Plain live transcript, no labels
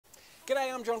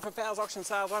G'day, I'm John from Fowles Auctions and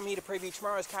Sales. I'm here to preview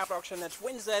tomorrow's carpet auction. That's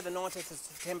Wednesday the 19th of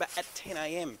September at 10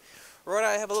 AM.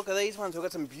 Righto, have a look at these ones. We've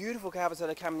got some beautiful carpets that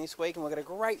are coming this week, and we've got a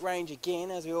great range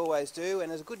again, as we always do. And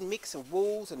there's a good mix of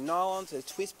wools and nylons, there's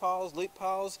twist piles, loop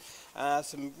piles,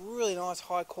 some really nice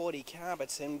high quality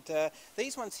carpets. And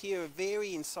these ones here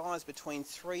vary in size between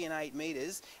 3 and 8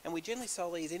 metres, and we generally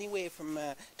sell these anywhere from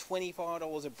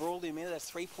 $25 a broadly metre. That's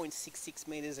 3.66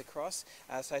 metres across.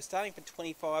 So starting from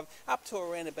 25 up to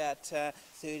around about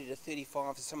 30 to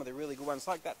 35 for some of the really good ones,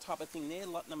 like that type of thing there,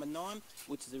 lot number 9,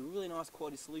 which is a really nice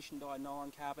quality solution dyed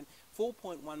nylon carpet,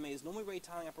 4.1 metres, normally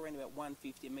retailing up around about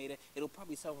 $150 a metre. It'll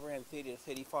probably sell for around $30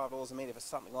 to $35 a metre for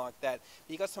something like that. But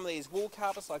you've got some of these wool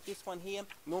carpets like this one here,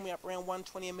 normally up around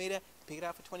 $120 a metre. Pick it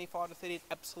up for 25 to 30,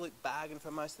 absolute bargain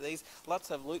for most of these.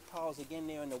 Lots of loop piles again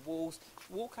there in the walls.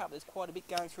 Wool carpet, there's quite a bit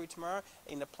going through tomorrow.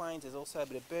 In the plains there's also a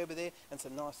bit of Berber there and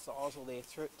some nice sisal there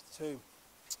through too.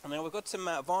 And now we've got some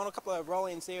vinyl, a couple of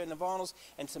roll-ins there in the vinyls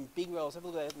and some big rolls. Have a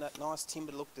look at that nice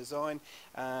timber look design.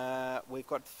 We've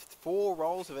got 4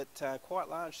 rolls of it, quite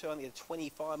large, so only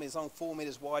 25 metres long, 4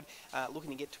 metres wide,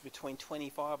 looking to get to between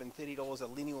 $25 and $30 a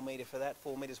lineal metre for that,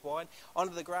 4 metres wide.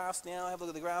 Onto the grass now, have a look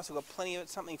at the grass. We've got plenty of it,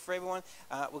 something for everyone.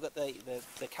 We've got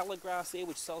the coloured grass there,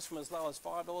 which sells from as low as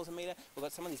 $5 a metre. We've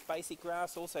got some of this basic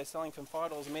grass also selling from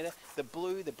 $5 a metre. The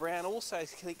blue, the brown also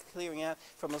clearing out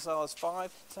from as low as $5.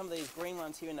 Some of these green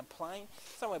ones here in the plain,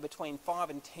 somewhere between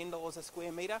 $5 and $10 a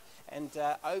square metre, and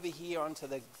over here onto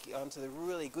the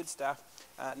really good stuff.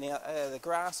 Now the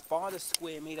grass by the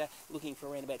square metre, looking for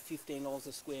around about $15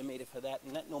 a square metre for that,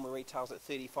 and that normally retails at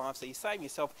 $35. So you save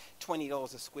yourself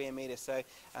 $20 a square metre. So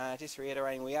just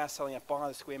reiterating, we are selling up by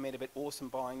the square metre, but awesome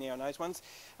buying there on those ones.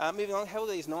 Moving on, have all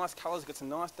these nice colours. Got some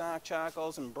nice dark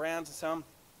charcoals and browns and some.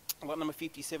 Lot number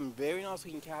 57, very nice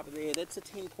looking carpet there. That's a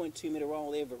 10.2 metre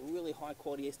roll there, but really high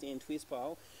quality SDN twist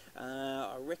pile.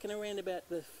 I reckon around about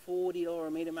the $40 a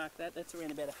metre mark. That's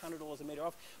around about $100 a metre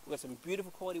off. We've got some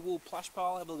beautiful quality wool plush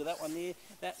pile. Have a look at that one there.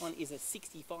 That one is a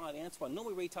 65 ounce one.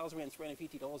 Normally retails around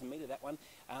 $350 a metre, that one.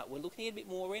 We're looking at a bit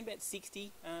more, around about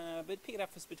 $60, but pick it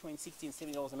up for between $60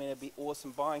 and $70 a metre. It'd be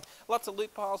awesome buying. Lots of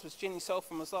loop piles, which generally sell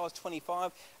from as low as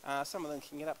 25. Some of them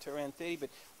can get up to around 30, but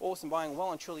awesome buying,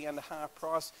 well and truly under half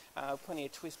price. Plenty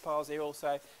of twist piles there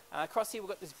also. Across here we've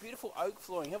got this beautiful oak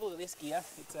flooring. Have a look at this gear.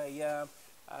 It's a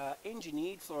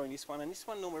engineered flooring, this one, and this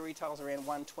one normally retails around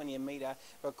 $120 a metre.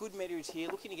 Got good meterage here,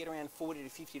 looking to get around $40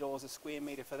 to $50 a square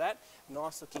metre for that.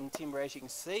 Nice looking timber, as you can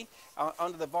see.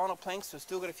 Onto the vinyl planks, we've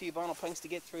still got a few vinyl planks to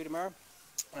get through tomorrow.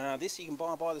 This you can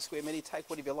buy by the square metre, take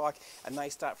whatever you like, and they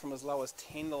start from as low as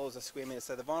 $10 a square metre.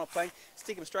 So the vinyl plank,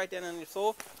 stick them straight down on your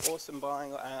floor. Awesome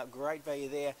buying, great value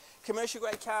there. Commercial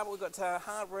grade carpet, we've got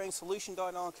hard wearing solution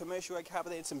dyed nylon commercial grade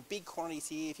carpet there, and some big quantities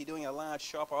here. If you're doing a large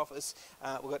shop office,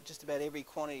 we've got just about every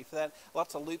quantity for that.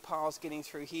 Lots of loop piles getting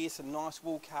through here, some nice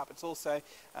wool carpets also.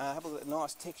 Have a look at the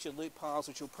nice textured loop piles,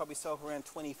 which will probably sell for around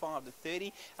 $25 to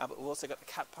 $30, but we've also got the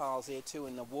cut piles there too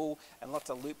in the wool, and lots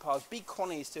of loop piles, big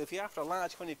quantities too. If you're after a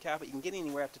large quantity of carpet, you can get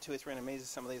anywhere up to 200 or 300 metres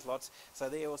some of these lots, so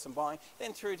they're awesome buying.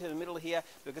 Then through to the middle here,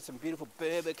 we've got some beautiful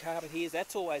Berber carpet here.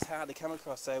 That's always hard to come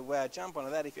across, so jump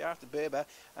onto that. If you're after Berber,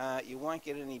 you won't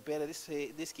get it any better.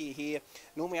 This gear here,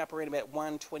 normally up around about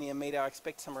 $120 a metre. I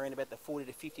expect somewhere around about the $40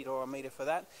 to $50 a metre for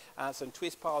that. Some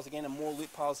twist piles again and more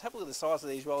loop piles. Have a look at the size of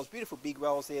these rolls. Beautiful big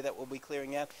rolls there that we'll be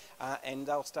clearing out, and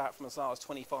they'll start from as low as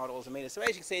 $25 a metre. So as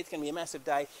you can see, it's going to be a massive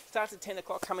day. Starts at 10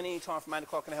 o'clock, come in any time from 8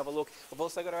 o'clock and have a look. We've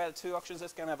also got our other 2 auctions.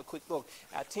 Let's go and have a quick look.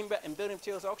 Timber and building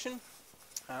materials auction.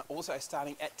 Also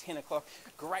starting at 10 o'clock.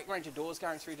 Great range of doors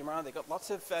going through tomorrow. They've got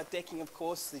lots of decking, of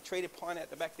course. The treated pine out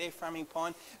the back there, framing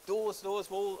pine. Doors,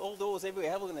 all doors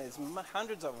everywhere. Have a look at this.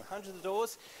 Hundreds of them, hundreds of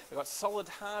doors. We've got solid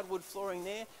hardwood flooring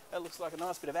there. That looks like a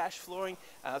nice bit of ash flooring.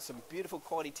 Some beautiful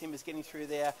quality timbers getting through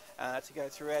there to go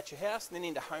throughout your house. And then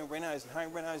into home renos. And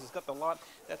home renos has got the lot.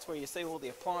 That's where you see all the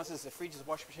appliances, the fridges,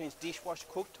 washing machines, dishwasher,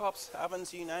 cooktops,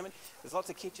 ovens, you name it. There's lots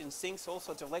of kitchen sinks, all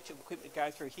sorts of electrical equipment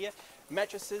going through here.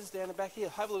 Mattresses down the back here.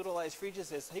 Have a look at all those fridges.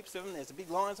 There's heaps of them. There's big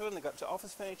lines of them. They've got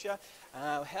office furniture,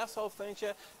 household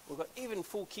furniture. We've got even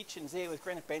full kitchens there with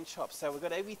granite bench tops. So we've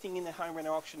got everything in the home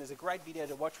reno auction. There's a great video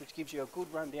to watch which gives you a good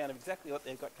rundown of exactly what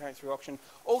they've got going through auction.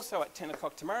 Also at 10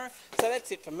 o'clock tomorrow. So that's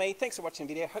it from me. Thanks for watching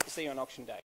the video. Hope to see you on auction day.